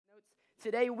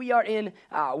Today we are in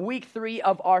week 3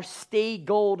 of our Stay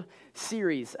Gold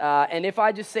series. And if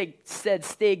I just said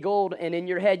Stay Gold and in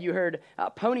your head you heard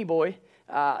Pony Boy,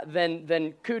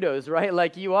 then kudos, right?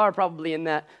 Like you are probably in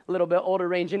that little bit older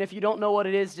range. And if you don't know what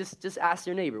it is, just ask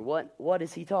your neighbor, what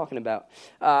is he talking about?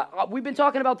 We've been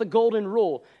talking about the golden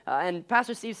rule. And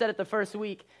Pastor Steve said it the first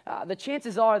week. The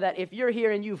chances are that if you're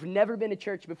here and you've never been to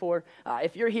church before,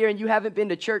 if you're here and you haven't been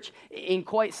to church in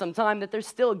quite some time, that there's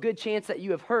still a good chance that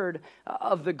you have heard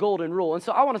of the golden rule. And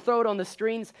so I want to throw it on the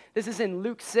screens. This is in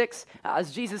Luke 6,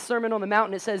 as Jesus' Sermon on the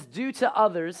Mount. It says, do to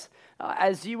others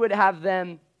as you would have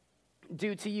them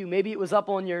do to you. Maybe it was up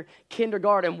on your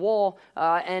kindergarten wall,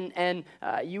 and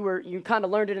you kind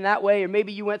of learned it in that way, or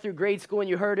maybe you went through grade school and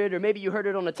you heard it, or maybe you heard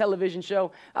it on a television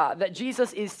show. That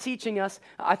Jesus is teaching us,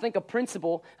 I think, a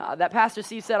principle that Pastor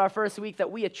Steve said our first week,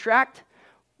 that we attract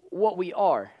what we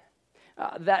are.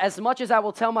 That as much as I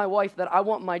will tell my wife that I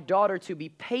want my daughter to be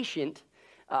patient,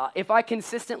 if I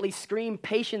consistently scream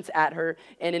patience at her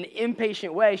in an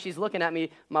impatient way, she's looking at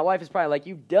me. My wife is probably like,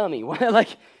 "You dummy!"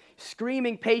 Like,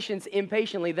 screaming patience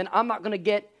impatiently, then I'm not going to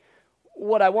get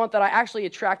what I want, that I actually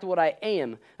attract what I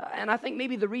am. And I think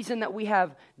maybe the reason that we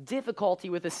have difficulty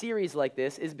with a series like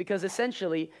this is because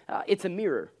essentially it's a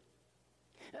mirror.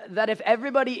 That if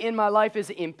everybody in my life is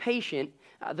impatient,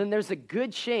 then there's a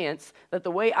good chance that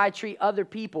the way I treat other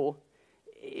people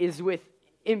is with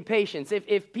impatience. If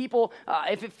it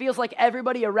feels like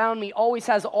everybody around me always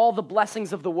has all the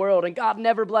blessings of the world and God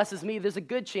never blesses me, there's a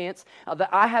good chance that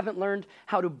I haven't learned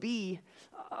how to be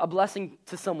a blessing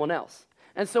to someone else.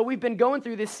 And so we've been going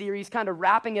through this series, kind of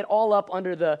wrapping it all up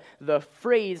under the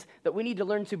phrase that we need to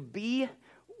learn to be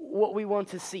what we want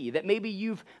to see. That maybe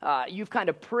you've kind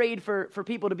of prayed for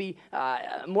people to be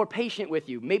more patient with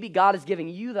you. Maybe God is giving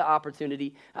you the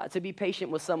opportunity to be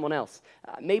patient with someone else.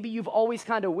 Maybe you've always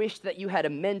kind of wished that you had a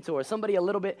mentor, somebody a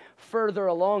little bit further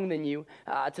along than you,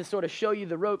 to sort of show you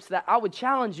the ropes. That I would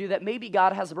challenge you that maybe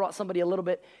God has brought somebody a little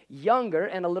bit younger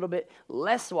and a little bit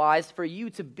less wise for you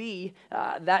to be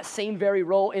that same very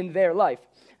role in their life.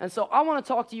 And so I want to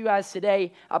talk to you guys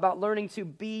today about learning to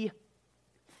be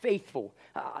faithful.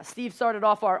 Steve started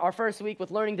off our first week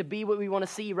with learning to be what we want to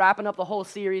see, wrapping up the whole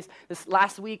series. This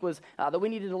last week was that we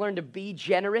needed to learn to be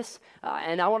generous,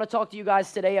 and I want to talk to you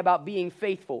guys today about being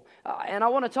faithful. And I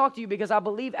want to talk to you because I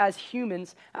believe as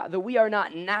humans that we are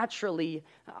not naturally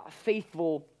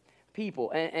faithful people.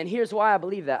 And here's why I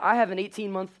believe that. I have an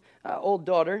 18-month-old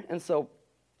daughter, and so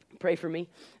pray for me.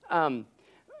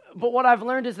 But what I've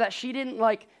learned is that she didn't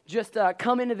just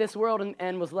come into this world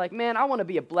and was like, man, I want to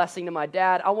be a blessing to my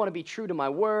dad. I want to be true to my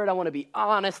word. I want to be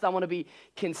honest. I want to be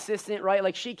consistent, right?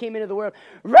 Like she came into the world,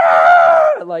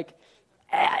 like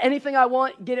anything I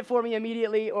want, get it for me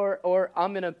immediately, or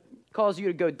I'm going to cause you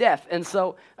to go deaf. And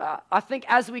so I think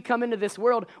as we come into this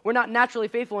world, we're not naturally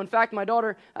faithful. In fact, my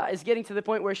daughter is getting to the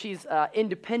point where she's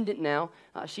independent now.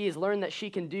 She has learned that she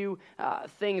can do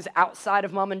things outside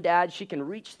of mom and dad. She can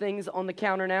reach things on the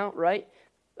counter now, right?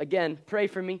 Again, pray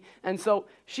for me. And so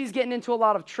she's getting into a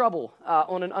lot of trouble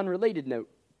on an unrelated note.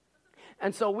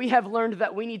 And so we have learned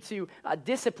that we need to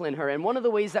discipline her. And one of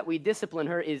the ways that we discipline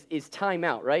her is time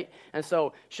out, right? And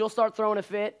so she'll start throwing a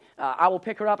fit. I will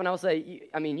pick her up and I'll say,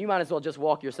 you might as well just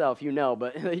walk yourself,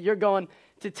 but you're going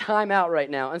to time out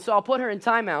right now. And so I'll put her in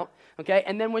time out, okay?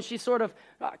 And then when she's sort of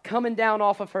coming down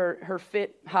off of her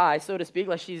fit high, so to speak,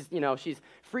 like she's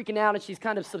freaking out and she's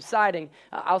kind of subsiding,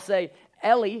 I'll say,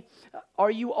 Ellie,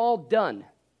 are you all done?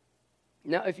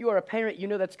 Now, if you are a parent, you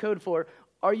know that's code for,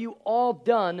 are you all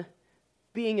done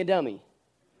being a dummy?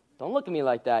 Don't look at me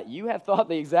like that. You have thought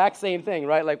the exact same thing,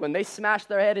 right? Like when they smash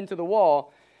their head into the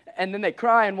wall and then they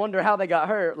cry and wonder how they got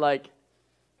hurt, it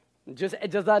just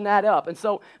doesn't add up. And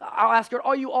so I'll ask her,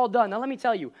 are you all done? Now let me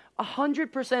tell you,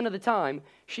 100% of the time,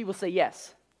 she will say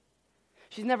yes.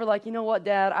 She's never like, you know what,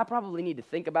 Dad, I probably need to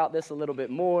think about this a little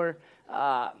bit more.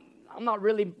 I'm not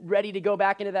really ready to go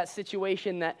back into that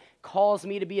situation that caused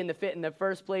me to be in the fit in the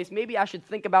first place. Maybe I should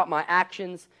think about my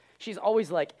actions. She's always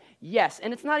like, yes.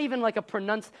 And it's not even like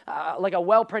a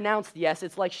well-pronounced yes.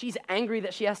 It's like she's angry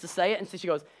that she has to say it, and so she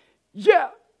goes, yeah.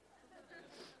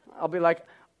 I'll be like,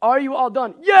 are you all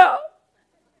done? Yeah.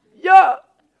 Yeah.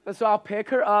 And so I'll pick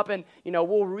her up, and,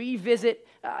 we'll revisit,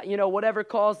 whatever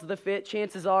caused the fit.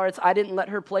 Chances are it's I didn't let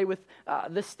her play with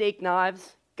the steak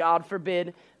knives. God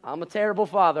forbid. I'm a terrible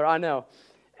father, I know.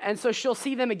 And so she'll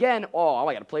see them again. Oh,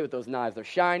 I got to play with those knives. They're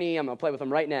shiny. I'm going to play with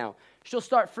them right now. She'll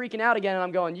start freaking out again, and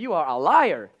I'm going, you are a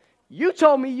liar. You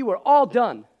told me you were all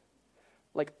done.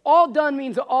 Like, all done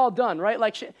means all done, right?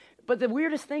 But the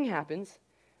weirdest thing happens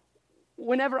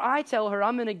whenever I tell her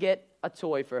I'm going to get a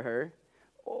toy for her,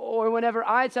 or whenever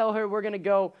I tell her we're going to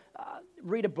go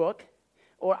read a book,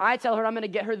 or I tell her I'm going to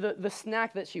get her the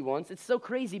snack that she wants. It's so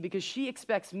crazy because she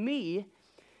expects me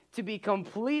to be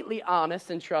completely honest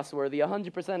and trustworthy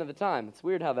 100% of the time. It's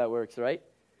weird how that works, right?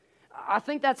 I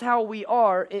think that's how we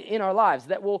are in our lives,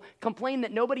 that we'll complain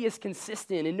that nobody is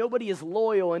consistent and nobody is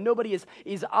loyal and nobody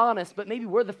is honest, but maybe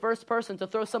we're the first person to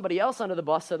throw somebody else under the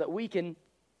bus so that we can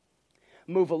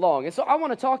move along. And so I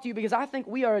want to talk to you because I think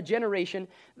we are a generation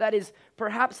that is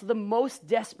perhaps the most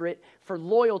desperate for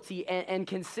loyalty and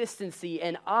consistency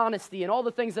and honesty and all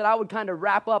the things that I would kind of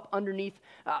wrap up underneath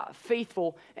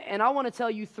faithful. And I want to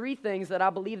tell you 3 things that I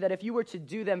believe that if you were to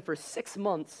do them for 6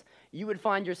 months, you would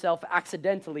find yourself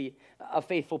accidentally a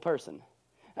faithful person.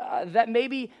 That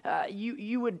maybe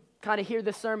you would kind of hear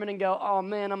this sermon and go, oh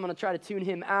man, I'm going to try to tune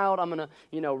him out. I'm going to,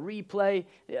 replay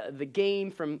the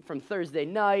game from Thursday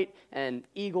night and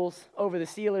Eagles over the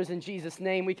Steelers in Jesus'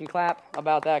 name. We can clap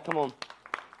about that. Come on.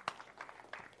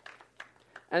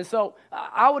 And so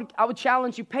I would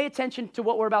challenge you, pay attention to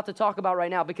what we're about to talk about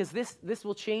right now because this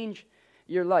will change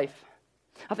your life.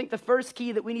 I think the first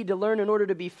key that we need to learn in order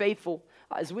to be faithful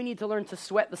is we need to learn to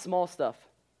sweat the small stuff.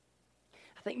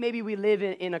 I think maybe we live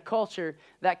in a culture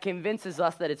that convinces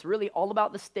us that it's really all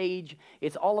about the stage.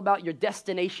 It's all about your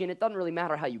destination. It doesn't really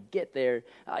matter how you get there.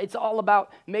 It's all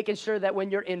about making sure that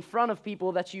when you're in front of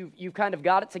people that you've kind of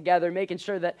got it together, making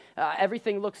sure that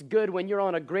everything looks good when you're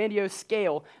on a grandiose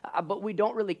scale, but we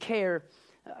don't really care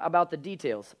about the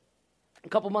details. A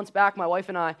couple months back, my wife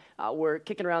and I were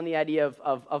kicking around the idea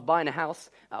of buying a house.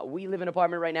 We live in an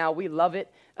apartment right now. We love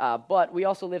it, but we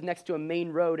also live next to a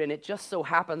main road, and it just so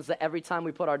happens that every time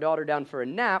we put our daughter down for a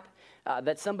nap,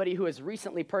 that somebody who has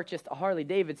recently purchased a Harley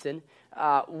Davidson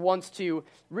wants to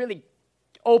really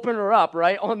open her up,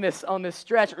 right, on this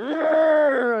stretch,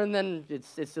 and then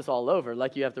it's just all over.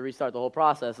 Like you have to restart the whole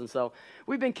process. And so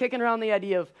we've been kicking around the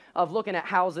idea of looking at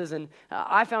houses, and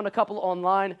I found a couple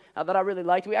online that I really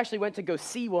liked. We actually went to go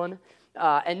see one.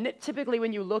 And typically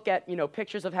when you look at,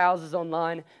 pictures of houses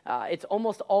online, it's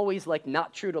almost always like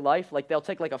not true to life. Like they'll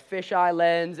take like a fisheye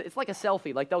lens. It's like a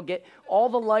selfie. Like they'll get all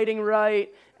the lighting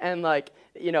right and like,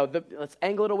 let's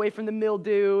angle it away from the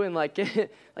mildew and like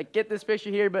get this picture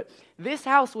here. But this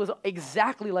house was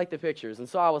exactly like the pictures. And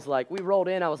so I was like, we rolled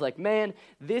in. I was like, man,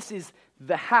 this is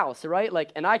the house, right?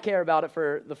 Like, and I care about it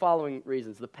for the following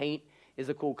reasons. The paint is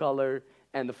a cool color.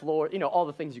 And the floor, all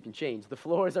the things you can change. The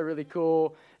floors are really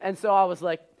cool. And so I was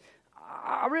like,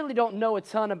 I really don't know a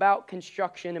ton about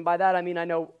construction. And by that, I mean I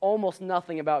know almost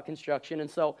nothing about construction.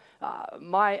 And so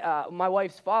my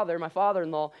wife's father, my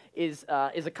father-in-law, is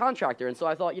a contractor. And so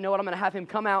I thought, I'm going to have him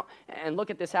come out and look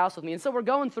at this house with me. And so we're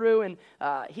going through, and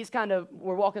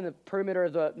we're walking the perimeter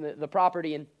of the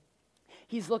property, and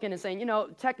he's looking and saying,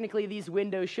 technically these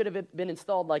windows should have been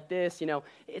installed like this.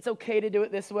 It's okay to do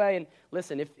it this way. And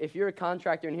listen, if you're a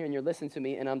contractor in here and you're listening to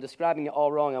me and I'm describing it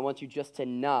all wrong, I want you just to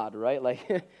nod, right?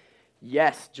 Like,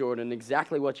 yes, Jordan,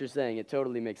 exactly what you're saying. It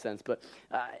totally makes sense. But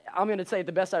I'm going to say it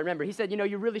the best I remember. He said,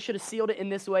 you really should have sealed it in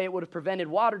this way. It would have prevented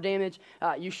water damage.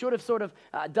 You should have sort of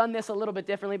done this a little bit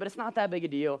differently, but it's not that big a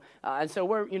deal. And so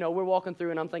we're walking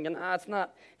through, and I'm thinking, it's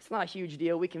not a huge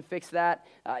deal. We can fix that.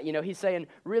 He's saying,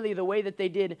 really, the way that they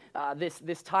did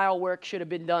this tile work should have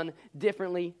been done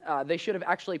differently. They should have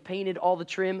actually painted all the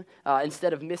trim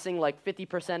instead of missing like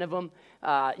 50% of them.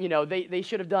 They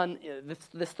should have done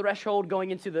this threshold going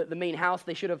into the main house.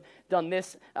 They should have done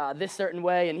this certain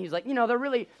way. And he's like, they're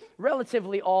really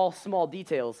relatively all small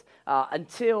details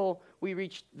until we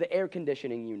reached the air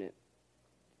conditioning unit.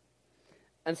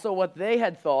 And so what they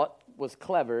had thought was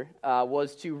clever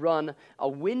was to run a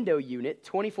window unit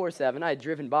 24/7. I had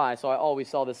driven by, so I always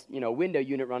saw this window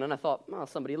unit running. I thought,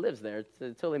 somebody lives there.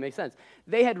 It totally makes sense.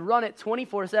 They had run it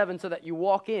 24/7 so that you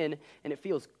walk in and it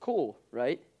feels cool,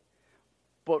 right?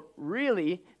 But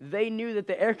really, they knew that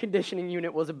the air conditioning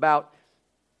unit was about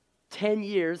 10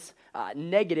 years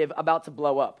negative, about to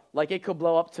blow up. Like, it could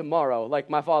blow up tomorrow. Like,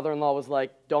 my father-in-law was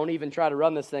like, don't even try to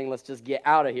run this thing. Let's just get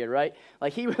out of here, right?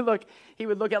 Like, he would look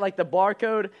at, like, the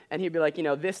barcode, and he'd be like,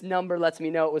 this number lets me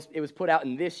know it was put out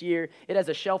in this year. It has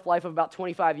a shelf life of about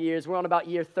 25 years. We're on about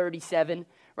year 37,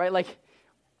 right? Like,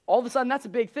 all of a sudden, that's a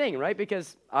big thing, right?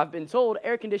 Because I've been told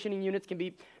air conditioning units can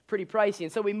be pretty pricey.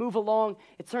 And so we move along.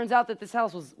 It turns out that this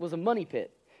house was a money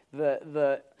pit.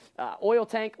 The oil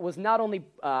tank was not only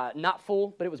not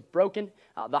full, but it was broken.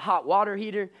 The hot water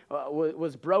heater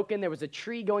was broken. There was a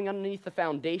tree going underneath the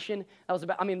foundation. That was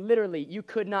literally, you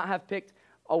could not have picked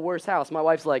a worse house. My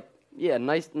wife's like, yeah,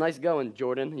 nice going,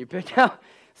 Jordan. You picked out.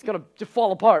 It's going to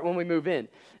fall apart when we move in.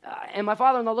 And my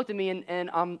father-in-law looked at me, and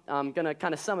I'm going to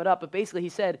kind of sum it up. But basically he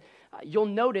said, you'll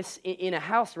notice in a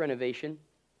house renovation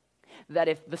that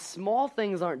if the small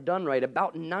things aren't done right,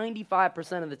 about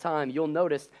 95% of the time, you'll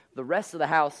notice the rest of the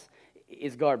house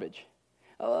is garbage.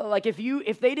 Like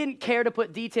if they didn't care to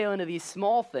put detail into these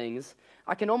small things,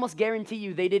 I can almost guarantee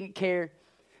you they didn't care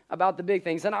about the big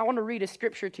things. And I want to read a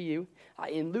scripture to you.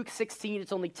 In Luke 16,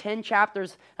 it's only 10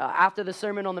 chapters after the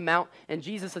Sermon on the Mount, and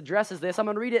Jesus addresses this. I'm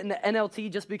going to read it in the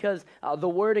NLT just because the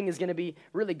wording is going to be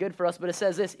really good for us, but it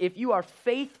says this: if you are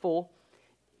faithful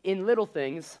in little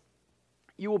things,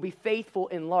 you will be faithful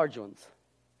in large ones.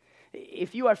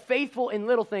 If you are faithful in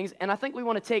little things, and I think we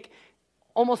want to take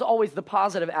almost always the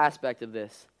positive aspect of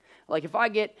this. Like if I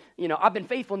get, I've been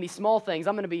faithful in these small things,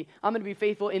 I'm going to be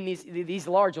faithful in these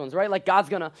large ones, right? Like God's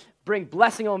going to bring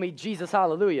blessing on me, Jesus,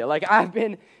 hallelujah. Like I've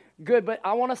been good, but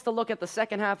I want us to look at the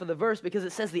second half of the verse because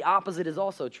it says the opposite is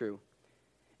also true.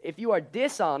 If you are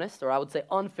dishonest, or I would say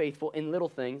unfaithful in little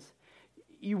things,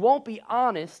 you won't be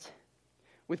honest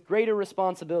with greater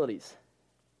responsibilities.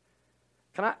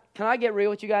 Can I get real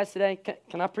with you guys today?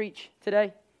 Can I preach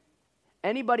today?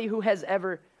 Anybody who has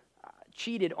ever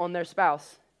cheated on their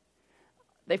spouse,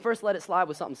 they first let it slide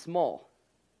with something small.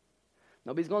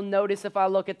 Nobody's going to notice if I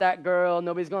look at that girl.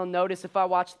 Nobody's going to notice if I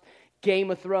watch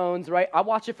Game of Thrones, right? I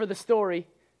watch it for the story.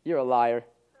 You're a liar.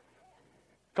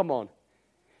 Come on.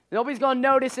 Nobody's going to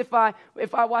notice if I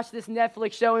watch this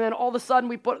Netflix show and then all of a sudden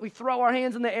we throw our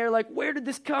hands in the air like, where did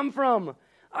this come from?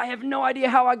 I have no idea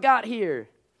how I got here.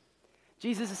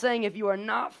 Jesus is saying if you are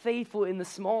not faithful in the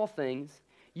small things,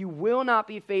 you will not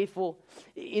be faithful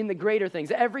in the greater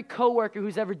things. Every coworker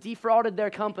who's ever defrauded their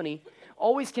company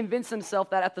always convinced himself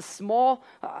that at the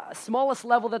smallest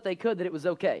level that they could, that it was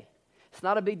okay. It's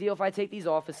not a big deal if I take these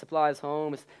office supplies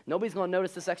home. Nobody's going to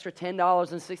notice this extra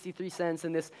 $10.63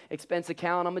 in this expense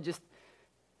account.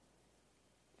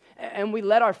 And we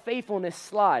let our faithfulness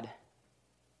slide.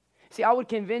 See, I would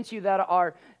convince you that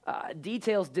our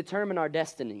details determine our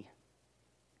destiny.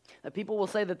 That people will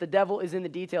say that the devil is in the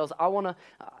details. I want to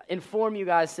inform you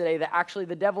guys today that actually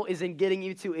the devil is in getting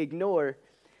you to ignore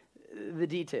the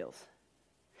details.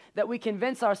 That we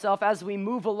convince ourselves as we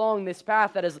move along this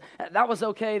path that was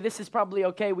okay, this is probably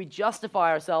okay, we justify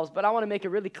ourselves, but I want to make it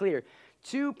really clear.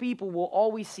 Two people will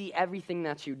always see everything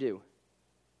that you do.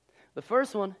 The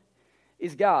first one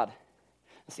is God.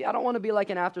 See, I don't want to be like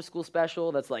an after-school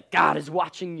special that's like, God is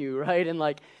watching you, right? And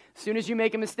like, as soon as you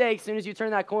make a mistake, as soon as you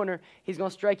turn that corner, he's going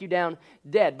to strike you down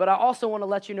dead. But I also want to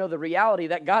let you know the reality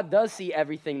that God does see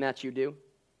everything that you do.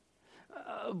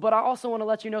 But I also want to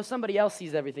let you know somebody else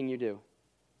sees everything you do.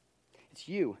 It's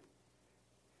you.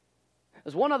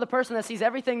 There's one other person that sees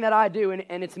everything that I do,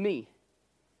 and it's me.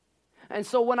 And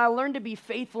so when I learn to be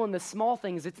faithful in the small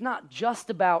things, it's not just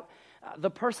about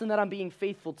the person that I'm being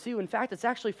faithful to. In fact, it's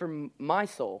actually for my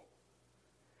soul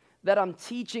that I'm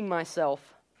teaching myself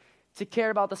to care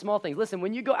about the small things. Listen,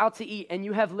 when you go out to eat and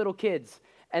you have little kids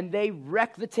and they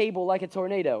wreck the table like a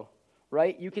tornado,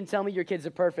 right? You can tell me your kids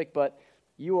are perfect, but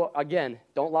you, again,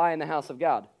 don't lie in the house of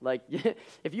God. Like,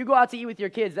 if you go out to eat with your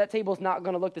kids, that table's not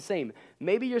going to look the same.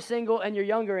 Maybe you're single and you're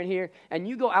younger in here and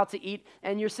you go out to eat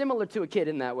and you're similar to a kid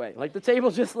in that way. Like, the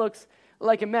table just looks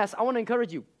like a mess. I want to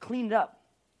encourage you, clean it up.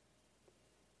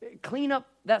 Clean up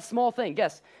that small thing.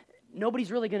 Guess,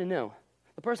 nobody's really going to know.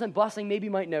 The person blessing maybe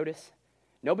might notice.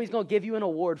 Nobody's going to give you an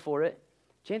award for it.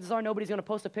 Chances are nobody's going to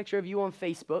post a picture of you on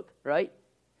Facebook, right?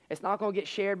 It's not going to get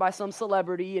shared by some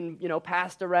celebrity and,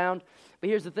 passed around. But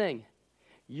here's the thing.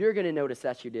 You're going to notice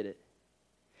that you did it.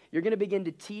 You're going to begin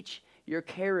to teach your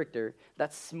character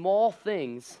that small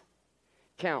things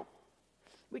count.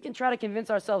 We can try to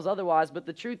convince ourselves otherwise, but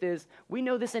the truth is, we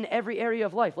know this in every area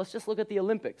of life. Let's just look at the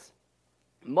Olympics.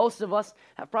 Most of us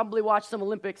have probably watched some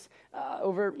Olympics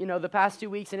over, the past 2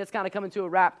 weeks, and it's kind of coming to a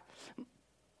wrap.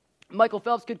 Michael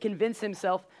Phelps could convince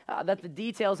himself that the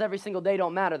details every single day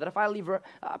don't matter, that if I leave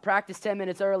practice 10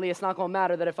 minutes early, it's not going to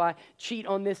matter, that if I cheat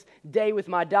on this day with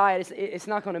my diet, it's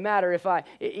not going to matter, if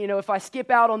I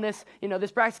skip out on this,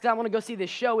 this practice because I want to go see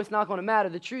this show, it's not going to matter.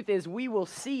 The truth is, we will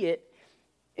see it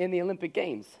in the Olympic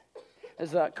Games.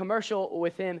 There's a commercial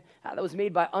with him that was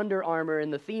made by Under Armour,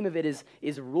 and the theme of it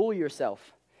is rule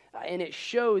yourself. And it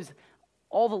shows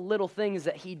all the little things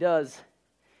that he does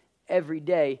every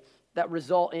day that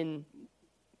result in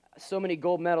so many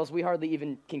gold medals we hardly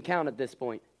even can count at this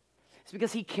point. It's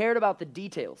because he cared about the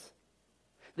details.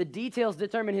 The details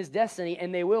determine his destiny,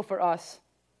 and they will for us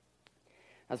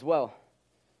as well.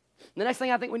 The next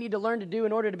thing I think we need to learn to do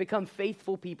in order to become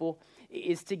faithful people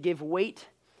is to give weight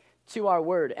to our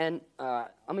word. And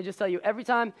let me just tell you, every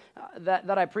time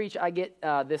that I preach, I get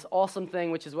this awesome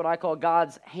thing, which is what I call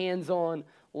God's hands-on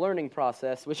learning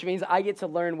process, which means I get to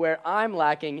learn where I'm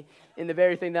lacking in the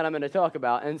very thing that I'm going to talk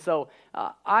about. And so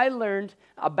I learned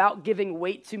about giving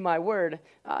weight to my word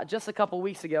just a couple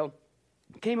weeks ago.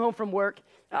 Came home from work,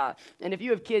 and if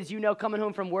you have kids, you know coming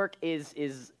home from work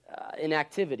is an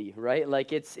activity, right?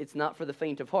 Like it's not for the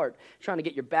faint of heart. You're trying to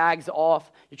get your bags off.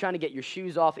 You're trying to get your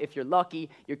shoes off. If you're lucky,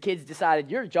 your kids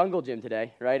decided you're jungle gym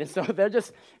today, right? And so they're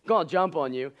just going to jump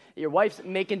on you. Your wife's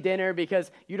making dinner because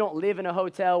you don't live in a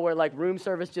hotel where like room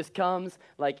service just comes.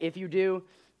 Like if you do,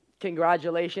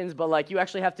 congratulations, but like you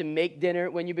actually have to make dinner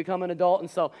when you become an adult, and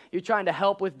so you're trying to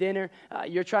help with dinner.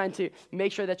 You're trying to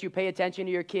make sure that you pay attention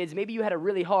to your kids. Maybe you had a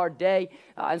really hard day,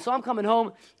 and so I'm coming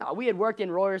home. We had worked in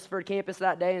Royersford campus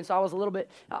that day, and so I was a little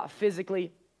bit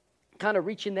physically kind of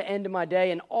reaching the end of my day,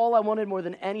 and all I wanted more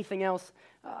than anything else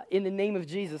in the name of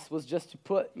Jesus was just to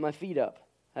put my feet up.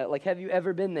 Like, have you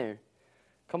ever been there?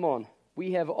 Come on.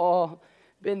 We have all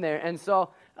been there. And so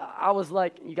I was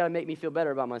like, you got to make me feel better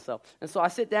about myself. And so I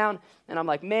sit down and I'm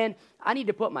like, man, I need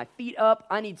to put my feet up.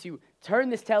 I need to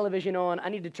turn this television on. I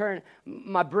need to turn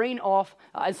my brain off.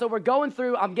 And so we're going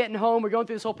through, I'm getting home. We're going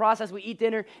through this whole process. We eat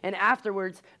dinner. And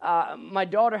afterwards, my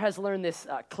daughter has learned this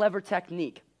clever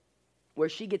technique where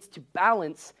she gets to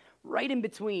balance right in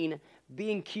between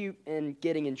being cute and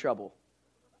getting in trouble.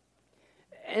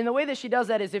 And the way that she does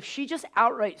that is if she just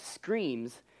outright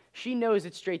screams, she knows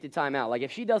it's straight to timeout. Like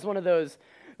if she does one of those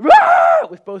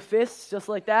with both fists just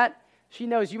like that, she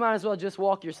knows you might as well just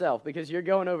walk yourself because you're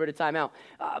going over to timeout.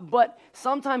 But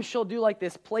sometimes she'll do like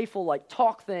this playful like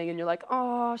talk thing, and you're like,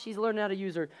 oh, she's learning how to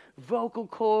use her vocal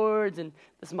cords. And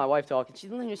this is my wife talking.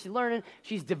 She's learning,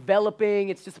 she's developing.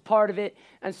 It's just a part of it.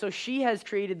 And so she has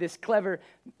created this clever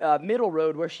middle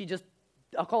road where she just,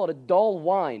 I'll call it a dull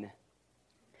whine.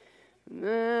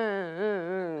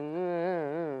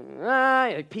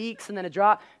 It peaks and then it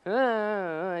drops,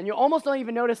 and you almost don't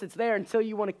even notice it's there until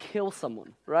you want to kill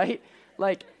someone, right?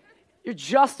 Like you're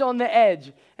just on the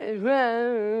edge, and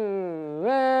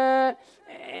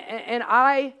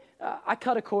I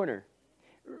cut a corner.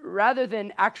 Rather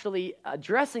than actually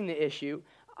addressing the issue,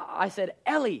 I said,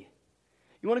 Ellie,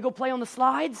 you want to go play on the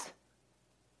slides?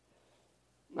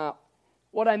 Now,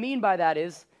 what I mean by that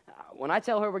is, when I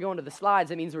tell her we're going to the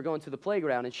slides, it means we're going to the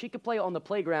playground. And she could play on the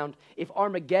playground if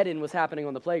Armageddon was happening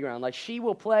on the playground. Like, she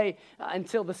will play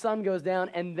until the sun goes down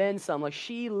and then some. Like,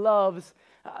 she loves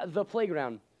the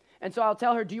playground. And so I'll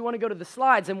tell her, do you want to go to the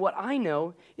slides? And what I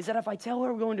know is that if I tell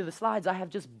her we're going to the slides, I have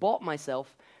just bought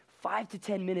myself 5 to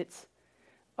 10 minutes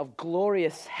of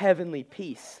glorious heavenly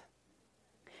peace.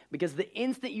 Because the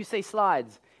instant you say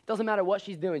slides, it doesn't matter what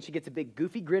she's doing. She gets a big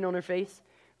goofy grin on her face,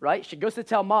 right? She goes to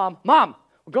tell Mom,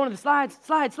 we're going to the slides,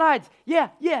 yeah,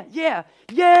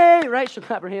 yay, right? She'll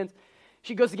clap her hands.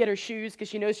 She goes to get her shoes because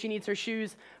she knows she needs her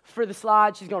shoes for the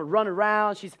slides. She's going to run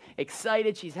around. She's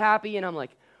excited. She's happy. And I'm like,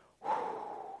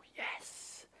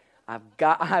 yes,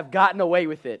 I've gotten away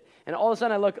with it. And all of a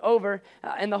sudden I look over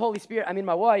and the Holy Spirit,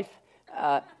 my wife,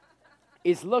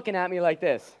 is looking at me like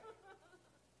this.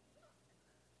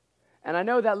 And I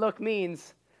know that look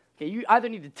means, okay, you either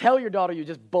need to tell your daughter you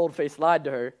just bold-faced lied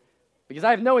to her, because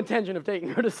I have no intention of taking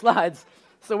her to slides,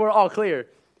 so we're all clear.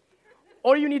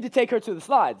 Or you need to take her to the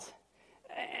slides.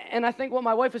 And I think what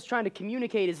my wife is trying to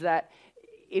communicate is that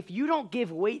if you don't give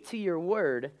weight to your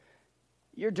word,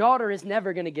 your daughter is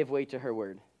never going to give weight to her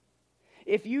word.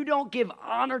 If you don't give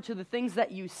honor to the things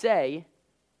that you say,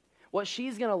 what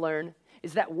she's going to learn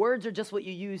is that words are just what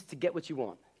you use to get what you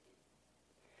want.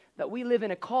 That we live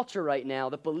in a culture right now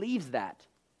that believes that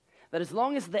as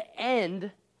long as the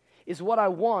end is what I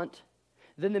want,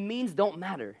 then the means don't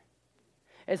matter.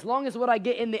 As long as what I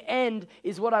get in the end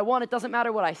is what I want, it doesn't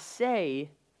matter what I say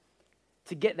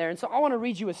to get there. And so I want to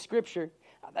read you a scripture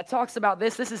that talks about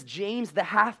this. This is James, the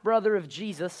half-brother of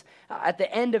Jesus, at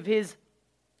the end of his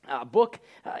book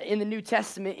in the New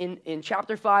Testament. In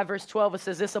chapter 5, verse 12, it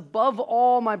says this: above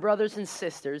all, my brothers and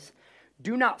sisters,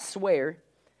 do not swear,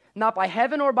 not by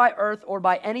heaven or by earth or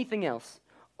by anything else.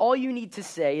 All you need to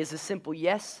say is a simple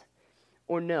yes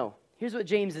or no. Here's what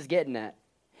James is getting at.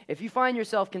 If you find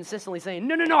yourself consistently saying,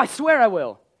 no, I swear I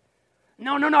will.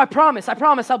 No, I promise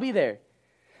I'll be there.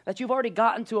 That you've already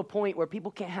gotten to a point where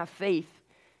people can't have faith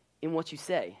in what you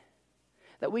say.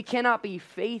 That we cannot be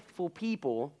faithful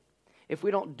people if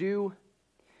we don't do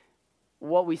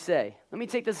what we say. Let me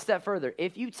take this a step further.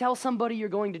 If you tell somebody you're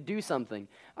going to do something,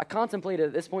 I contemplated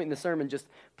at this point in the sermon just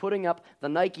putting up the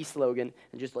Nike slogan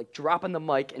and just like dropping the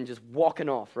mic and just walking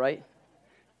off, right?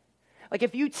 Like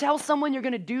if you tell someone you're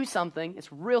going to do something,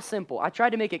 it's real simple. I tried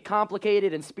to make it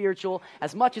complicated and spiritual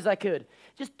as much as I could.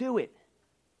 Just do it.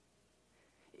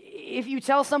 If you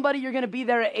tell somebody you're going to be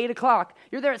there at 8 o'clock,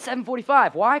 you're there at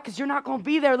 7:45. Why? Because you're not going to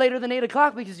be there later than 8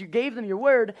 o'clock because you gave them your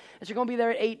word that you're going to be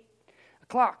there at 8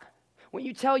 o'clock. When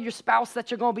you tell your spouse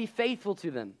that you're going to be faithful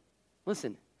to them,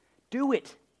 listen, do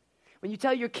it. When you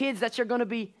tell your kids that you're going to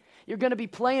be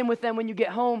playing with them when you get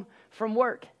home from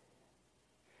work.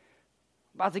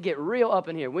 About to get real up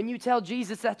in here. When you tell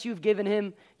Jesus that you've given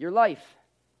him your life.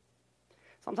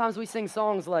 Sometimes we sing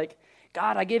songs like,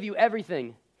 God, I give you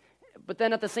everything. But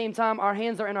then at the same time, our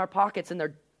hands are in our pockets and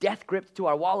they're death gripped to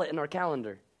our wallet and our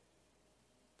calendar.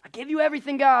 I give you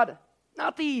everything, God.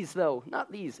 Not these, though.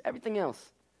 Not these. Everything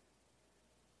else.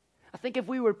 I think if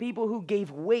we were people who gave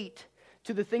weight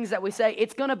to the things that we say,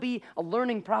 it's going to be a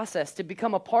learning process to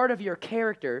become a part of your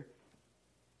character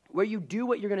where you do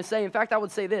what you're going to say. In fact, I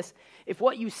would say this. If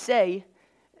what you say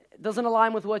doesn't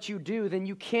align with what you do, then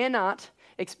you cannot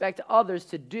expect others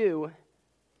to do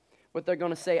what they're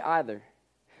going to say either.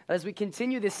 As we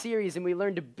continue this series and we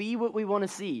learn to be what we want to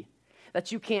see,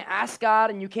 that you can't ask God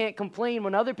and you can't complain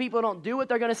when other people don't do what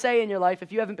they're going to say in your life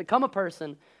if you haven't become a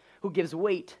person who gives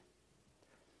weight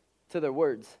to their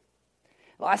words.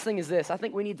 The last thing is this. I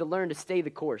think we need to learn to stay the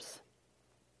course.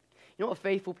 You know what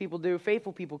faithful people do?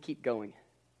 Faithful people keep going.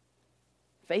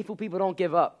 Faithful people don't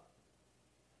give up.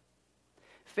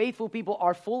 Faithful people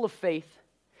are full of faith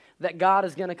that God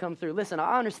is going to come through. Listen,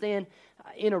 I understand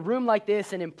in a room like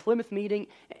this and in Plymouth meeting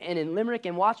and in Limerick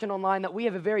and watching online that we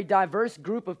have a very diverse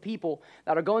group of people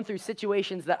that are going through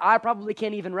situations that I probably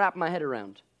can't even wrap my head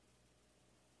around.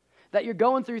 That you're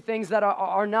going through things that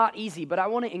are not easy, but I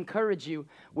want to encourage you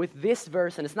with this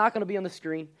verse, and it's not going to be on the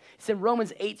screen. It's in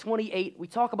Romans 8:28. We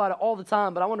talk about it all the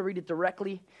time, but I want to read it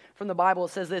directly from the Bible.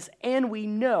 It says this, and we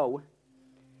know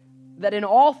that in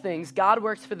all things God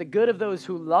works for the good of those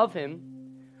who love him,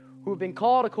 who have been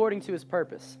called according to his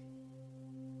purpose.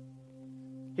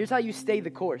 Here's how you stay the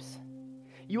course.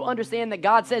 You understand that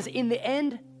God says, in the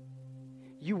end,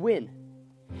 you win.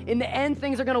 In the end,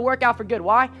 things are going to work out for good.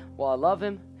 Why? Well, I love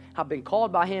him. I've been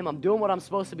called by him. I'm doing what I'm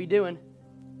supposed to be doing.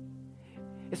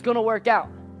 It's going to work out.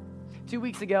 2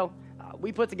 weeks ago,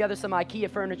 we put together some IKEA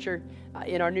furniture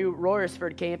in our new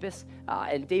Royersford campus,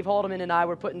 and Dave Haldeman and I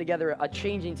were putting together a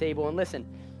changing table. And listen,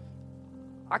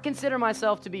 I consider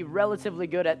myself to be relatively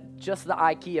good at just the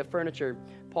IKEA furniture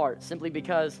part, simply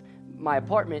because my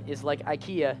apartment is like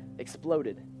IKEA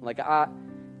exploded. Like,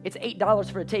 it's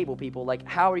 $8 for a table, people. Like,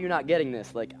 how are you not getting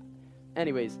this? Like,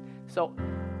 anyways, so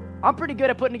I'm pretty good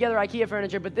at putting together IKEA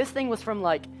furniture, but this thing was from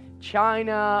like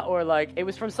China or like it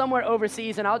was from somewhere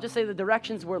overseas, and I'll just say the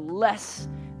directions were less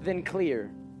than clear.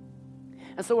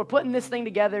 And so we're putting this thing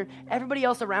together. Everybody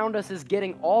else around us is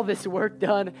getting all this work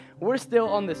done. We're still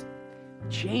on this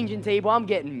changing table. I'm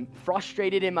getting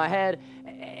frustrated in my head.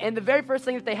 And the very first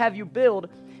thing that they have you build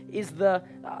is the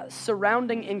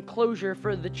surrounding enclosure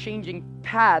for the changing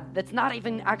pad that's not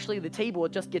even actually the table.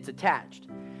 It just gets attached.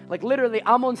 Like literally,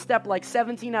 I'm on step like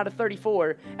 17 out of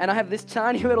 34, and I have this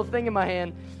tiny little thing in my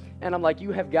hand, and I'm like,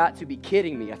 you have got to be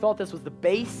kidding me. I thought this was the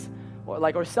base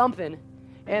or something,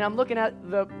 and I'm looking at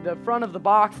the front of the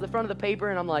box, the front of the paper,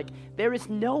 and I'm like, there is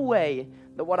no way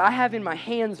that what I have in my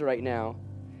hands right now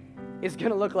is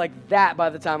going to look like that by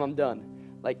the time I'm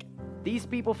done. Like, these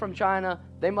people from China,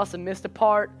 they must have missed a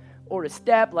part or a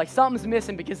step, like something's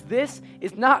missing, because this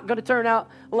is not going to turn out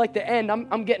like the end.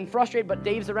 I'm getting frustrated, but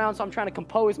Dave's around, so I'm trying to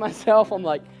compose myself. I'm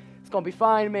like, it's going to be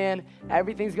fine, man.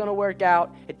 Everything's going to work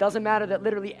out. It doesn't matter that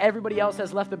literally everybody else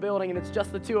has left the building, and it's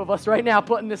just the two of us right now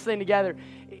putting this thing together.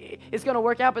 It's going to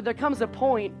work out, but there comes a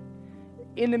point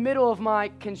in the middle of my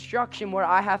construction where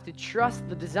I have to trust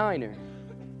the designer.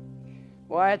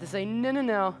 Where I have to say,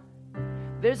 no.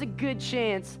 There's a good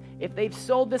chance if they've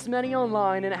sold this many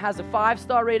online and it has a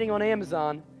 5-star rating on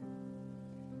Amazon,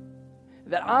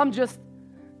 that I'm just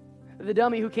the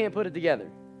dummy who can't put it together.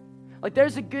 Like,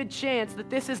 there's a good chance that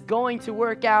this is going to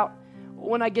work out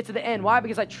when I get to the end. Why?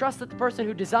 Because I trust that the person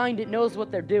who designed it knows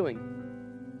what they're doing.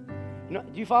 You know,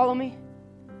 do you follow me?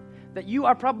 That you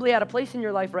are probably at a place in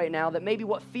your life right now that maybe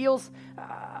what feels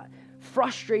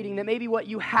frustrating, that maybe what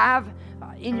you have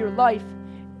in your life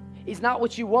is not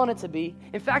what you want it to be.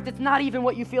 In fact, it's not even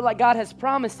what you feel like God has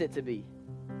promised it to be.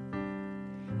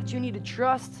 That you need to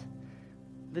trust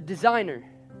the designer,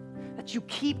 that you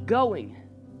keep going.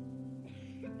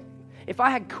 If I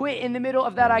had quit in the middle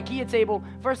of that IKEA table,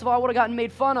 first of all, I would have gotten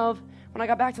made fun of when I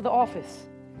got back to the office.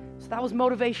 So that was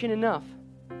motivation enough.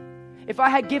 If I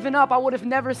had given up, I would have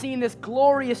never seen this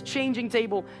glorious changing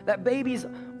table that babies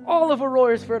all over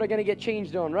Royersford are going to get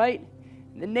changed on, right?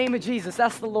 In the name of Jesus,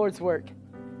 that's the Lord's work.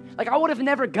 Like, I would have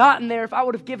never gotten there if I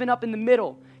would have given up in the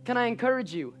middle. Can I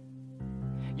encourage you?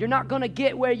 You're not going to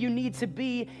get where you need to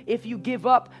be if you give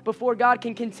up before God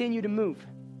can continue to move.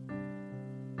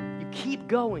 You keep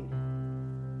going.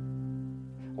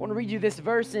 I want to read you this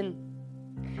verse in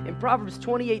Proverbs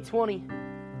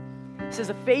 28:20. It says,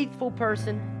 a faithful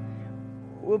person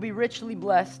will be richly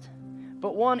blessed,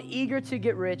 but one eager to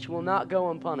get rich will not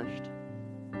go unpunished.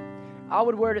 I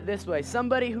would word it this way.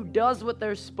 Somebody who does what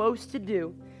they're supposed to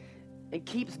do and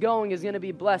keeps going is going to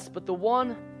be blessed, but the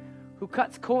one who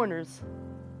cuts corners,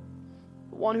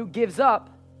 the one who gives up,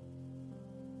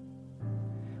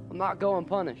 will not go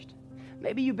unpunished.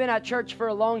 Maybe you've been at church for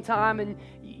a long time and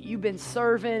you've been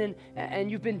serving and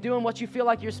you've been doing what you feel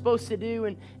like you're supposed to do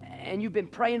and you've been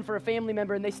praying for a family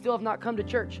member and they still have not come to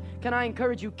church. Can I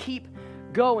encourage you, keep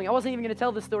going. I wasn't even going to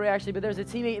tell this story actually, but there's a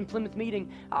teammate in Plymouth Meeting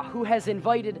who has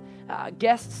invited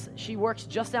guests. She works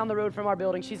just down the road from our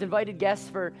building. She's invited guests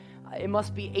for, it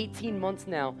must be 18 months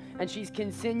now, and she's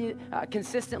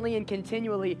consistently and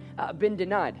continually been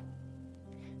denied.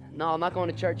 No, I'm not going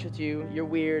to church with you. You're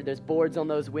weird. There's boards on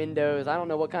those windows. I don't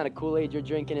know what kind of Kool-Aid you're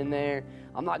drinking in there.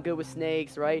 I'm not good with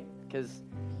snakes, right? Because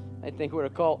I think we're a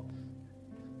cult.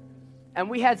 And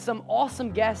we had some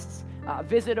awesome guests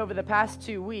visit over the past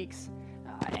 2 weeks.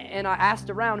 And I asked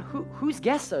around, whose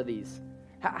guests are these?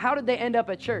 How did they end up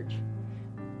at church?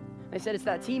 They said it's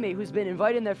that teammate who's been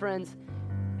inviting their friends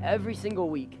every single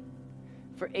week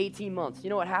for 18 months. You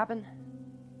know what happened?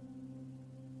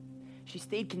 She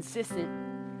stayed consistent,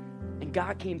 and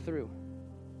God came through.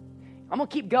 I'm going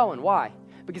to keep going. Why?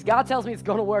 Because God tells me it's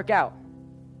going to work out.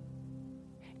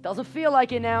 It doesn't feel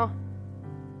like it now.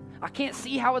 I can't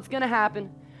see how it's going to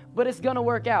happen, but it's going to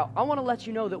work out. I want to let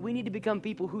you know that we need to become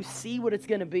people who see what it's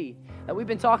going to be. That we've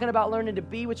been talking about learning to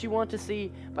be what you want to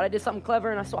see, but I did something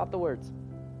clever and I swapped the words.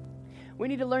 We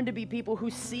need to learn to be people who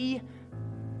see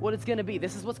what it's going to be.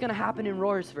 This is what's going to happen in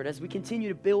Royersford as we continue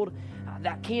to build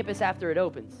that campus after it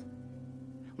opens.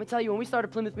 Let me tell you, when we started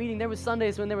Plymouth Meeting, there was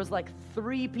Sundays when there was like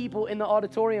 3 people in the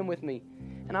auditorium with me.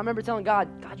 And I remember telling God,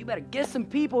 you better get some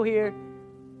people here.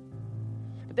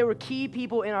 But there were key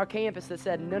people in our campus that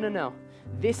said, no,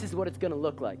 this is what it's going to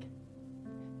look like.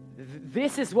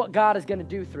 This is what God is going to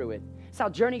do through it. That's how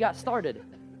Journey got started.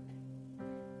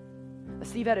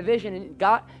 Steve had a vision, and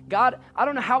God, I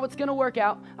don't know how it's going to work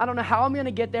out. I don't know how I'm going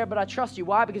to get there, but I trust you.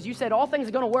 Why? Because you said all things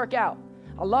are going to work out.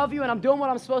 I love you, and I'm doing what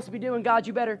I'm supposed to be doing. God,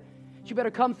 you better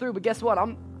come through. But guess what?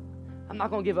 I'm not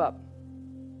going to give up.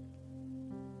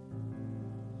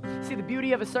 See, the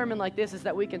beauty of a sermon like this is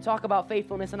that we can talk about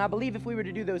faithfulness, and I believe if we were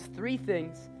to do those 3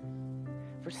 things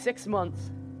for 6 months,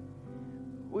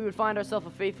 we would find ourselves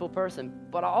a faithful person.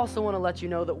 But I also want to let you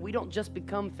know that we don't just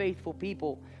become faithful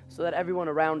people so that everyone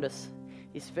around us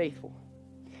is faithful.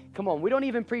 Come on, we don't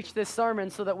even preach this sermon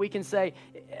so that we can say,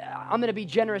 I'm going to be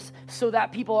generous so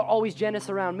that people are always generous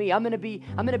around me. I'm going to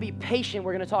be patient,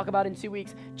 we're going to talk about in 2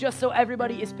 weeks, just so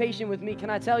everybody is patient with me. Can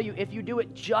I tell you, if you do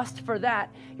it just for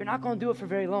that, you're not going to do it for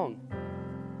very long.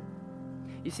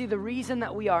 You see, the reason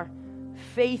that we are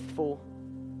faithful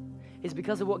is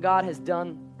because of what God has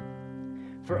done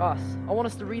for us. I want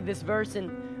us to read this verse in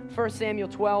 1 Samuel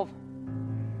 12.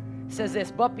 It says this,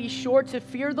 but be sure to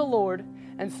fear the Lord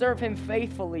and serve him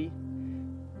faithfully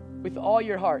with all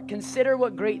your heart. Consider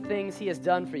what great things he has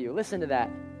done for you. Listen to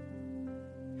that.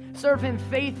 Serve him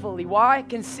faithfully. Why?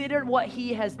 Consider what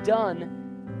he has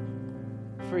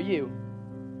done for you.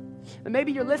 And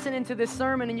maybe you're listening to this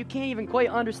sermon and you can't even quite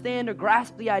understand or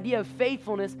grasp the idea of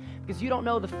faithfulness because you don't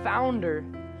know the founder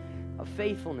of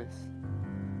faithfulness.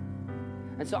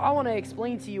 And so I want to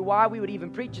explain to you why we would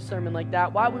even preach a sermon like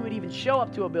that, why we would even show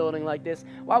up to a building like this,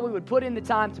 why we would put in the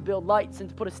time to build lights and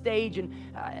to put a stage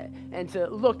and to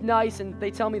look nice. And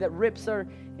they tell me that rips are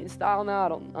in style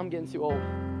now. I'm getting too old.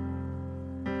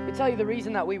 Let me tell you the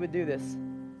reason that we would do this.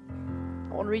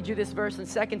 I want to read you this verse in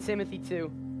 2 Timothy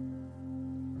 2.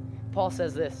 Paul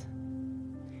says this,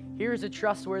 here is a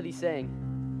trustworthy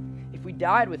saying, if we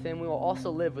died with him, we will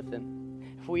also live with him.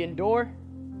 If we endure,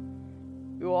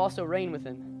 we will also reign with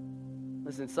him.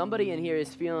 Listen, somebody in here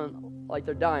is feeling like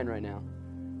they're dying right now.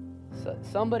 So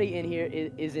somebody in here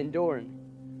is enduring.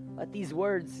 Let these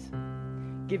words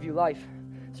give you life.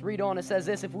 Let's read on. It says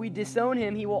this, if we disown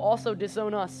him, he will also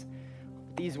disown us.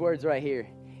 These words right here.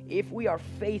 If we are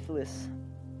faithless,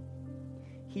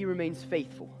 he remains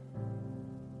faithful.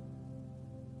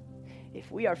 If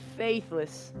we are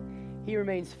faithless, he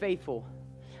remains faithful.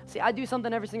 See, I do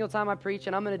something every single time I preach,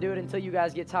 and I'm going to do it until you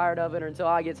guys get tired of it or until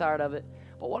I get tired of it.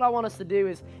 But what I want us to do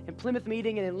is, in Plymouth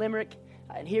Meeting and in Limerick,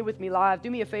 and here with me live, do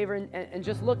me a favor and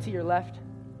just look to your left.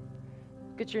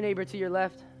 Look at your neighbor to your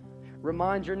left.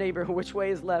 Remind your neighbor which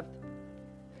way is left.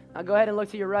 Now go ahead and look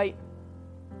to your right.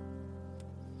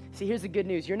 See, here's the good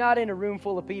news. You're not in a room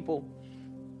full of people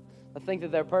that think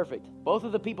that they're perfect. Both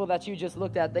of the people that you just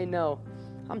looked at, they know,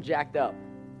 I'm jacked up.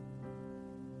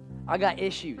 I got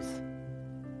issues.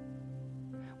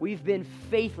 We've been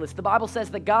faithless. The Bible says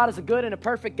that God is a good and a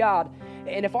perfect God.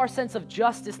 And if our sense of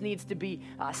justice needs to be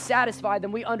satisfied,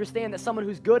 then we understand that someone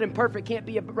who's good and perfect can't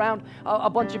be around a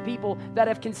bunch of people that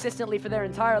have consistently for their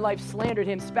entire life slandered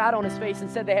him, spat on his face, and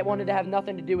said they wanted to have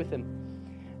nothing to do with him.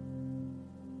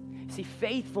 See,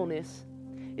 faithfulness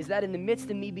is that in the midst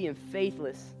of me being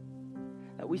faithless,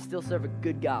 that we still serve a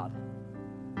good God.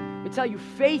 Let me tell you,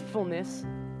 faithfulness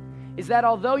is that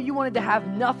although you wanted to have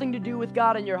nothing to do with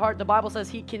God in your heart, the Bible says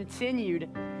he continued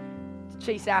to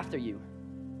chase after you.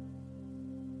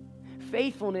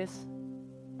 Faithfulness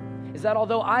is that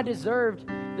although I deserved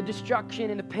the destruction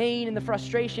and the pain and the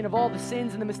frustration of all the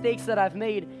sins and the mistakes that I've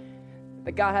made,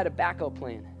 that God had a backup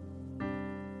plan.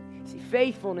 See,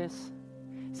 faithfulness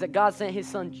is that God sent his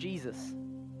son Jesus.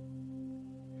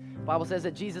 The Bible says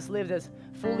that Jesus lived as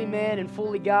fully man and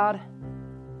fully God.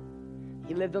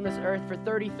 He lived on this earth for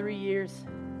 33 years.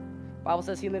 The Bible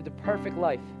says he lived a perfect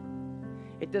life.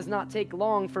 It does not take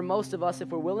long for most of us, if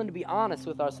we're willing to be honest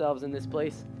with ourselves in this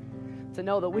place, to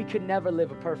know that we could never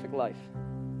live a perfect life.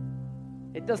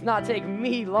 It does not take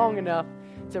me long enough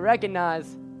to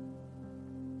recognize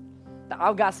that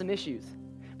I've got some issues.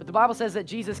 But the Bible says that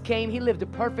Jesus came, he lived a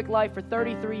perfect life for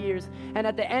 33 years, and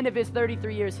at the end of his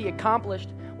 33 years, he accomplished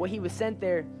what he was sent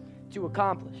there to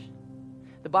accomplish.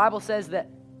 The Bible says that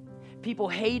people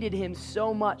hated him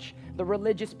so much, the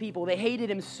religious people, they hated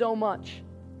him so much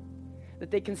that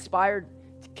they conspired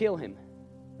to kill him.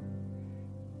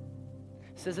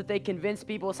 It says that they convinced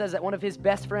people. It says that one of his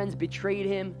best friends betrayed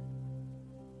him,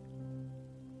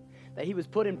 that he was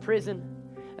put in prison,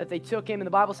 that they took him, and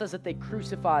the Bible says that they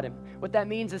crucified him. What that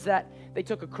means is that they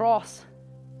took a cross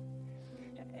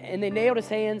and they nailed his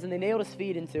hands and they nailed his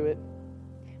feet into it.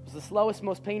 It was the slowest,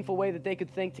 most painful way that they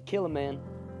could think to kill a man.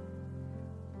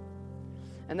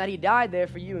 And that he died there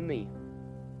for you and me.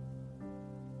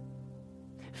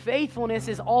 Faithfulness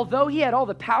is, although he had all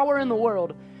the power in the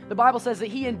world, the Bible says that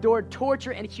he endured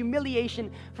torture and humiliation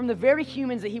from the very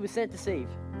humans that he was sent to save.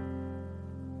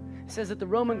 It says that the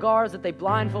Roman guards, that they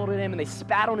blindfolded him and they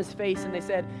spat on his face and they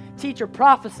said, "Teacher,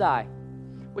 prophesy.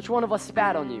 Which one of us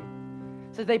spat on you?"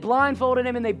 It says they blindfolded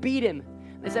him and they beat him.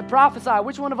 They said, "Prophesy.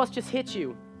 Which one of us just hit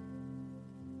you?"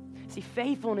 See,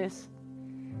 faithfulness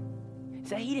is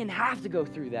that he didn't have to go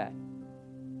through that.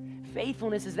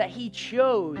 Faithfulness is that he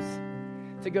chose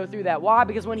to go through that. Why?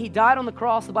 Because when he died on the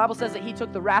cross, the Bible says that he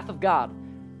took the wrath of God.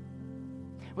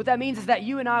 What that means is that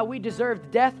you and I, we deserved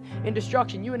death and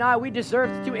destruction. You and I, we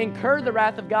deserved to incur the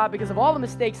wrath of God because of all the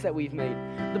mistakes that we've made.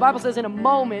 The Bible says in a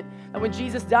moment that when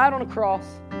Jesus died on a cross,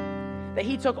 that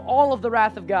he took all of the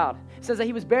wrath of God. It says that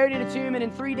he was buried in a tomb, and in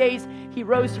 3 days he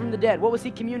rose from the dead. What was he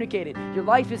communicating? Your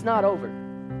life is not over.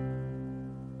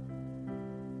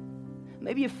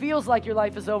 Maybe it feels like your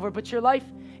life is over, but your life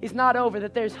is not over,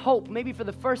 that there's hope. Maybe for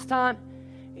the first time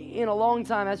in a long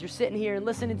time, as you're sitting here and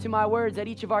listening to my words at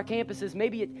each of our campuses,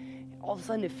 maybe all of a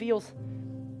sudden it feels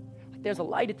like there's a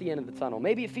light at the end of the tunnel.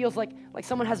 Maybe it feels like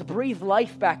someone has breathed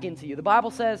life back into you. The Bible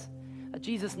says that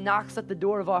Jesus knocks at the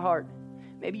door of our heart.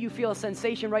 Maybe you feel a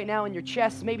sensation right now in your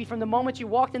chest. Maybe from the moment you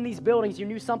walked in these buildings, you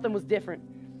knew something was different.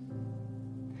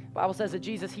 The Bible says that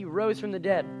Jesus, he rose from the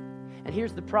dead. And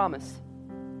here's the promise,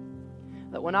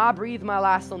 that when I breathe my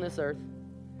last on this earth,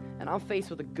 and I'm faced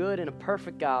with a good and a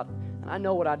perfect God, and I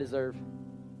know what I deserve,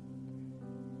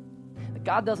 that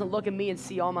God doesn't look at me and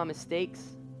see all my mistakes.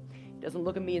 He doesn't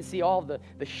look at me and see all the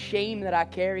shame that I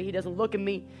carry. He doesn't look at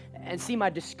me and see my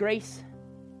disgrace.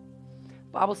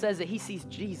 The Bible says that he sees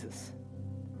Jesus.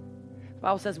 The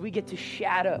Bible says we get to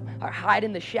hide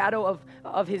in the shadow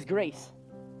of his grace.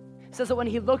 It says that when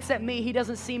he looks at me, he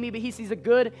doesn't see me, but he sees a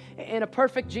good and a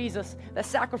perfect Jesus that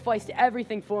sacrificed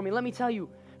everything for me. Let me tell you,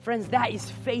 friends, that is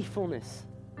faithfulness.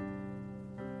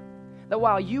 That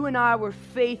while you and I were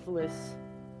faithless,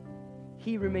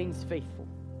 he remains faithful.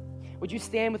 Would you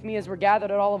stand with me as we're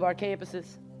gathered at all of our campuses?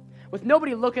 With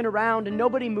nobody looking around and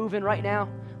nobody moving right now,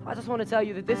 I just want to tell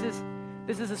you that this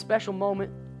is a special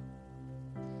moment.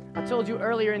 I told you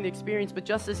earlier in the experience, but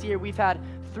just this year we've had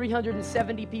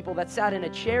 370 people that sat in a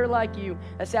chair like you,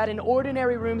 that sat in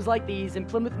ordinary rooms like these in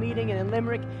Plymouth Meeting and in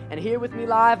Limerick and here with me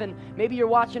live, and maybe you're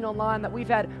watching online, that we've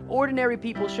had ordinary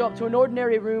people show up to an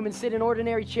ordinary room and sit in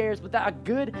ordinary chairs, but that a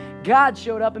good God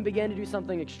showed up and began to do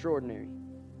something extraordinary.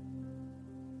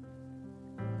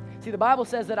 See, the Bible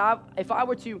says that if I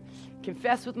were to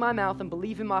confess with my mouth and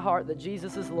believe in my heart that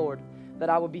Jesus is Lord, that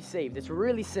I would be saved. It's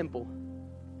really simple.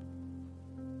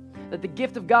 that the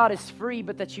gift of God is free,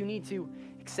 but that you need to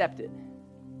accept it.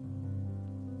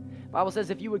 The Bible says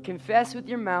if you would confess with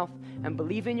your mouth and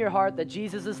believe in your heart that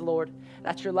Jesus is Lord,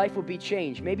 that your life will be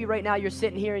changed. Maybe right now you're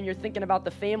sitting here and you're thinking about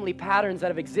the family patterns that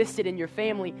have existed in your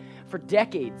family for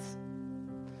decades.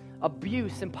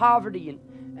 Abuse and poverty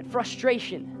and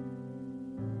frustration.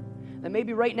 And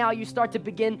maybe right now you start to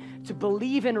begin to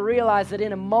believe and realize that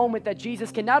in a moment that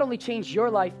Jesus can not only change your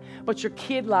life, but your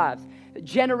kid lives,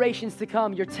 generations to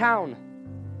come, your town.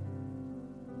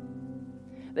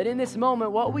 That in this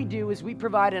moment, what we do is we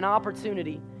provide an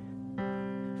opportunity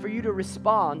for you to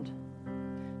respond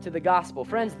to the gospel.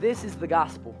 Friends, this is the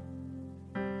gospel.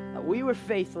 That we were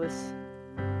faithless,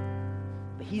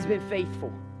 but He's been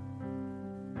faithful.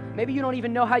 Maybe you don't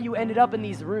even know how you ended up in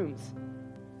these rooms.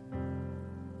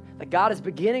 That God is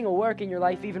beginning a work in your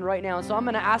life even right now. And so I'm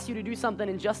going to ask you to do something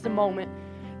in just a moment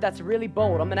that's really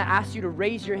bold. I'm going to ask you to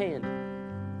raise your hand.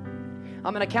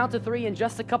 I'm going to count to 3 in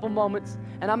just a couple moments,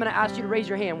 and I'm going to ask you to raise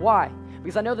your hand. Why?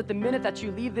 Because I know that the minute that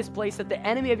you leave this place, that the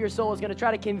enemy of your soul is going to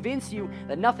try to convince you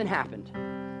that nothing happened.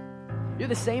 You're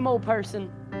the same old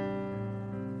person.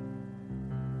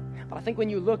 But I think when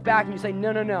you look back and you say,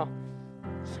 no,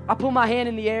 I put my hand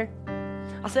in the air.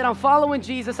 I said, I'm following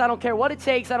Jesus. I don't care what it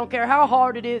takes. I don't care how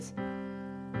hard it is.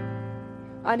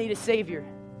 I need a Savior.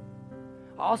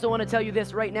 I also want to tell you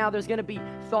this right now. There's going to be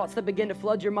thoughts that begin to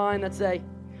flood your mind that say,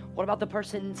 what about the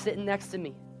person sitting next to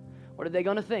me? What are they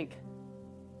going to think?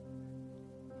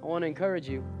 I want to encourage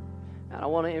you, and I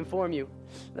want to inform you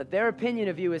that their opinion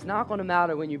of you is not going to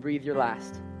matter when you breathe your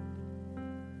last.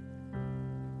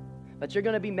 But you're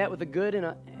going to be met with a good and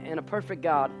a perfect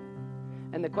God.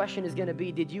 And the question is going to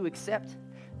be, did you accept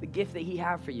the gift that He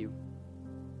had for you?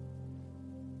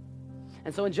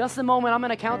 And so in just a moment, I'm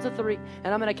going to count to 3, and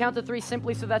I'm going to count to 3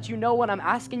 simply so that you know when I'm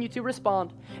asking you to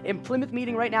respond. In Plymouth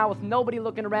meeting right now with nobody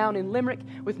looking around, in Limerick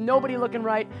with nobody looking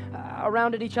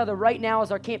around at each other right now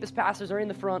as our campus pastors are in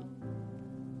the front.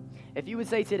 If you would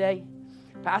say today,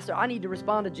 Pastor, I need to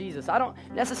respond to Jesus. I don't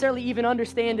necessarily even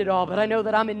understand it all, but I know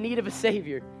that I'm in need of a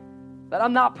Savior, that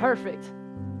I'm not perfect,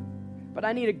 but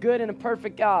I need a good and a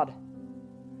perfect God.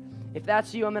 If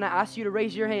that's you, I'm going to ask you to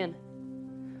raise your hand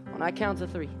when I count to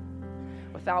 3.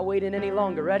 Without waiting any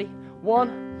longer. Ready?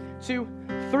 1, 2,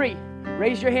 3.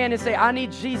 Raise your hand and say, I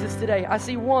need Jesus today. I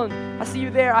see 1. I see you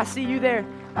there. I see you there.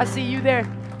 I see you there.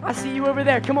 I see you over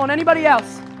there. Come on, anybody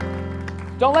else?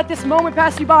 Don't let this moment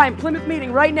pass you by. In Plymouth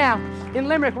meeting right now. In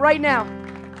Limerick right now.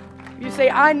 You say,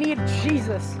 I need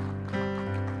Jesus.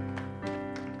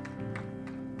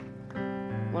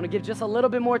 I want to give just a little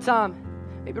bit more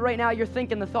time. Maybe right now you're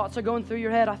thinking, the thoughts are going through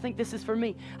your head. I think this is for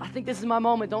me. I think this is my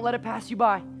moment. Don't let it pass you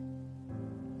by.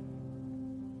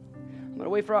 I'm going to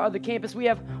wait for our other campus. We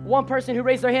have one person who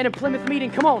raised their hand in Plymouth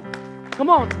meeting. Come on. Come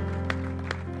on.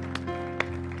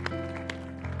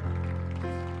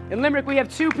 In Limerick, we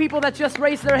have 2 people that just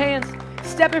raised their hands,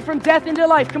 stepping from death into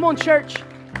life. Come on, church.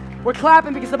 We're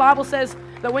clapping because the Bible says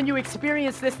that when you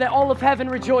experience this, that all of heaven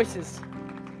rejoices.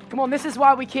 Come on, this is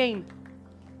why we came.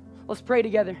 Let's pray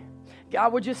together.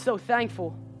 God, we're just so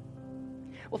thankful.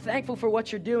 We're thankful for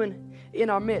what you're doing in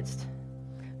our midst.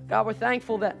 God, we're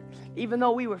thankful that even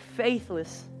though we were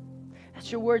faithless,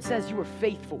 that your word says you were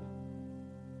faithful.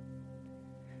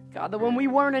 God, that when we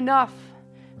weren't enough,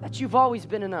 that you've always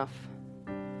been enough.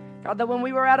 God, that when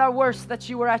we were at our worst, that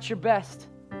you were at your best.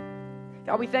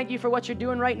 God, we thank you for what you're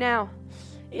doing right now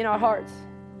in our hearts.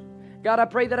 God, I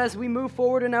pray that as we move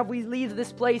forward and as we leave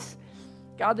this place,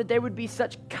 God, that there would be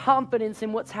such confidence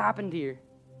in what's happened here.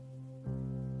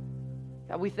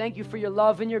 God, we thank you for your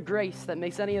love and your grace that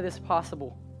makes any of this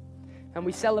possible. And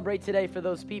we celebrate today for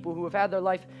those people who have had their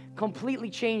life completely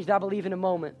changed, I believe, in a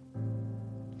moment.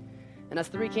 And as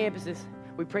 3 campuses,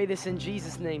 we pray this in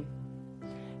Jesus' name.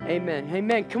 Amen.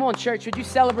 Amen. Come on, church. Would you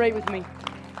celebrate with me?